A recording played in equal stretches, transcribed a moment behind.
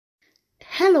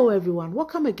Hello everyone,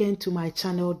 welcome again to my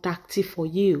channel Dakti for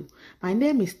You. My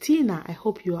name is Tina. I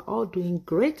hope you are all doing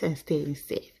great and staying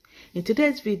safe. In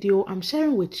today's video, I'm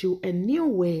sharing with you a new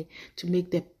way to make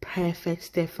the perfect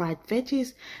stir-fried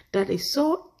veggies that is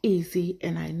so easy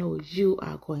and I know you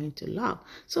are going to love.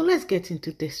 So let's get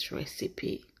into this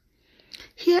recipe.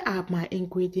 Here are my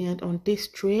ingredients on this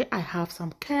tray. I have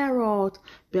some carrots,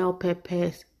 bell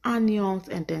peppers, onions,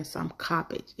 and then some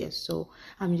cabbage. Yes, so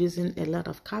I'm using a lot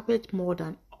of cabbage, more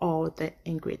than all the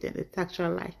ingredients. It's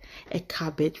actually like a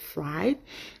cabbage fried.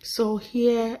 So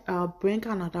here I'll bring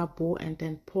another bowl and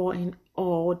then pour in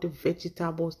all the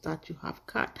vegetables that you have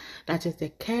cut. That is the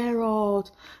carrot,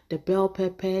 the bell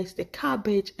peppers, the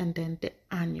cabbage, and then the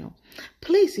onion.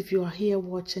 Please, if you are here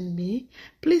watching me,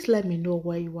 please let me know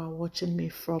where you are watching me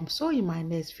from, so in my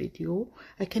next video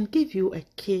I can give you a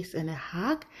kiss and a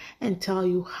hug and tell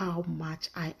you how much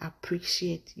I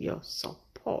appreciate your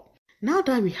support. Now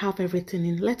that we have everything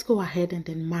in, let's go ahead and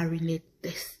then marinate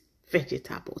this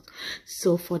vegetables.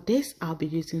 So for this, I'll be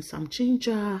using some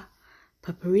ginger,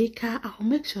 paprika. I'll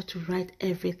make sure to write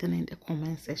everything in the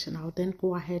comment section. I'll then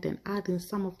go ahead and add in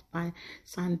some of my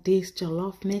Sundays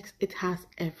jollof mix. It has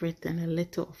everything, a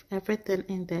little of everything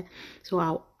in there, so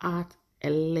I'll add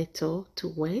a little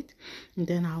to it, and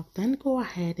then I'll then go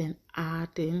ahead and add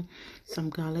in some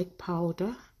garlic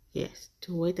powder, yes,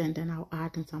 to it, and then I'll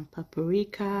add in some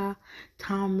paprika,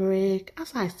 turmeric.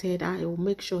 As I said, I will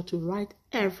make sure to write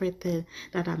everything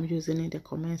that I'm using in the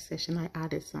comment section. I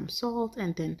added some salt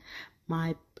and then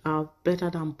my better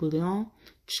than bouillon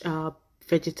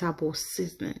vegetable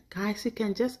seasoning. Guys, you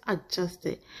can just adjust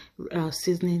the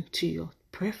seasoning to your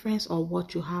preference or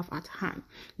what you have at hand.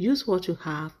 Use what you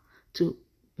have to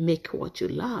make what you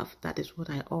love. That is what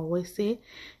I always say.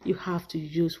 You have to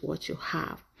use what you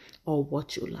have or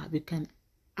what you love. You can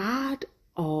add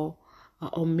or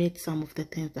omit some of the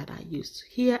things that I used.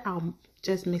 Here I'm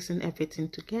just mixing everything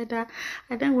together.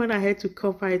 I then went ahead to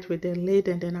cover it with the lid,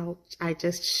 and then I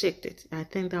just shaked it. I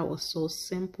think that was so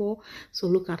simple. So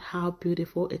look at how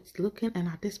beautiful it's looking, and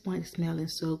at this point it's smelling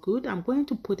so good. I'm going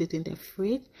to put it in the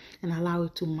fridge and allow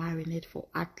it to marinate for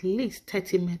at least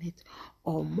 30 minutes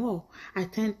or more. I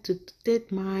tend to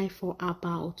did mine for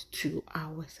about 2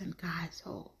 hours, and guys,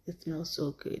 oh, it smells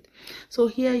so good. So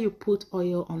here you put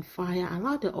oil on fire,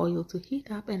 allow the oil to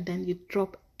heat up, and then you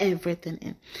drop everything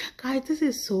in. Guys, this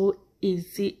is so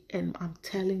easy, and I'm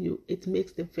telling you, it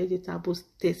makes the vegetables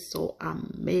taste so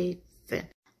amazing.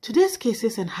 Today's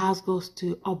kisses and house goes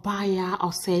to Obaya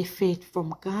Osei Faith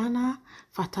from Ghana,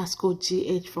 Fatasco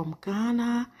GH from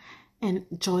Ghana, and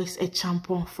Joyce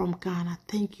Echampon from Ghana.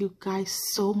 Thank you guys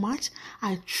so much.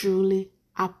 I truly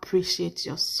appreciate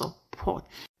your support.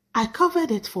 I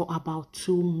covered it for about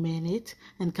 2 minutes,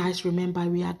 and guys, remember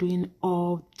we are doing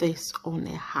all this on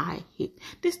a high heat.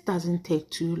 This doesn't take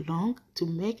too long to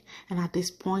make, and at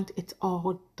this point it's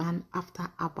all done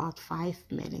after about 5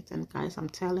 minutes. And guys, I'm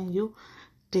telling you,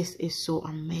 this is so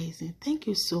amazing. Thank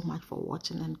you so much for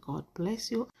watching, and God bless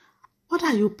you. What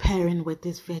are you pairing with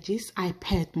these veggies? I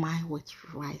paired mine with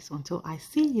rice. Until I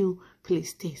see you,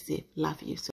 please stay safe. Love you so